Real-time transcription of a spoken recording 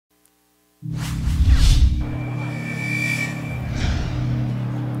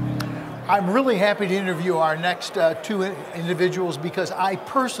I'm really happy to interview our next two individuals because I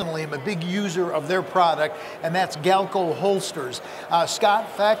personally am a big user of their product, and that's Galco holsters. Scott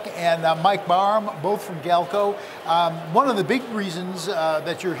Feck and Mike Barham, both from Galco. One of the big reasons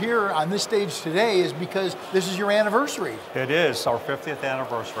that you're here on this stage today is because this is your anniversary. It is our 50th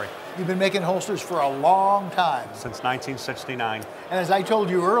anniversary. You've been making holsters for a long time. Since 1969. And as I told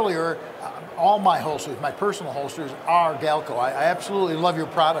you earlier, all my holsters, my personal holsters, are Galco. I absolutely love your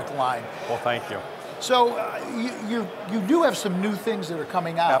product line. Well, thank you. So you do have some new things that are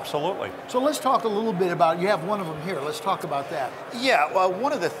coming out. Absolutely. So let's talk a little bit about, you have one of them here. Let's talk about that. Yeah, well,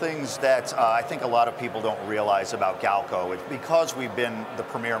 one of the things that I think a lot of people don't realize about Galco is because we've been the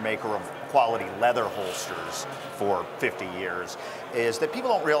premier maker of quality leather holsters for 50 years, is that people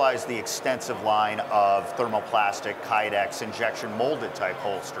don't realize the extensive line of thermoplastic, Kydex, injection molded type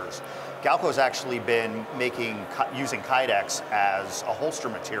holsters. Galco's actually been using Kydex as a holster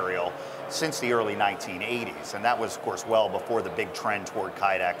material since the early 1980s, and that was, of course, well before the big trend toward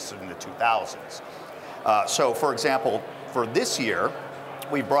Kydex in the 2000s. So, for example, for this year,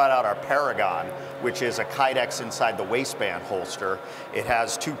 we brought out our Paragon, which is a Kydex inside the waistband holster. It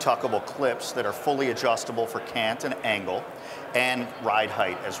has two tuckable clips that are fully adjustable for cant and angle, and ride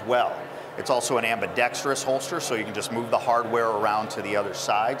height as well. It's also an ambidextrous holster, so you can just move the hardware around to the other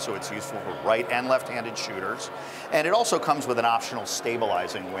side, so it's useful for right and left-handed shooters. And it also comes with an optional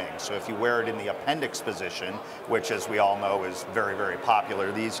stabilizing wing, so if you wear it in the appendix position, which as we all know is very, very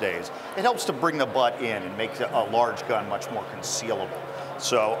popular these days, it helps to bring the butt in and make a large gun much more concealable.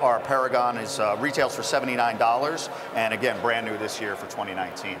 So our Paragon retails for $79, and again, brand new this year for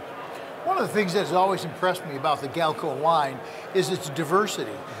 2019. One of the things that has always impressed me about the Galco line is its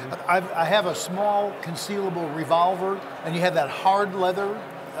diversity. I have a small concealable revolver, and you have that hard leather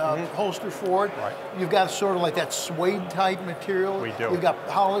holster for it. Right. You've got sort of like that suede type material. We do. You've got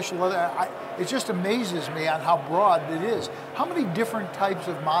polished leather. It just amazes me on how broad it is. How many different types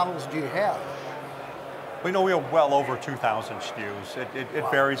of models do you have? We know we have well over 2,000 SKUs. It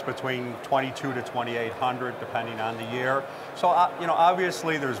Wow. varies between 22 to 2,800 depending on the year. So, you know,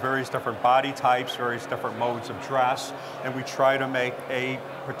 obviously there's various different body types, various different modes of dress, and we try to make a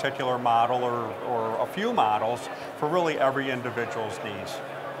particular model or a few models for really every individual's needs.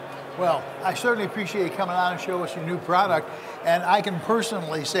 Well, I certainly appreciate you coming on and show us your new product, and I can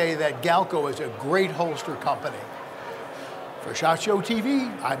personally say that Galco is a great holster company. For SHOT Show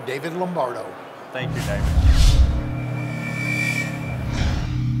TV, I'm David Lombardo. Thank you, David.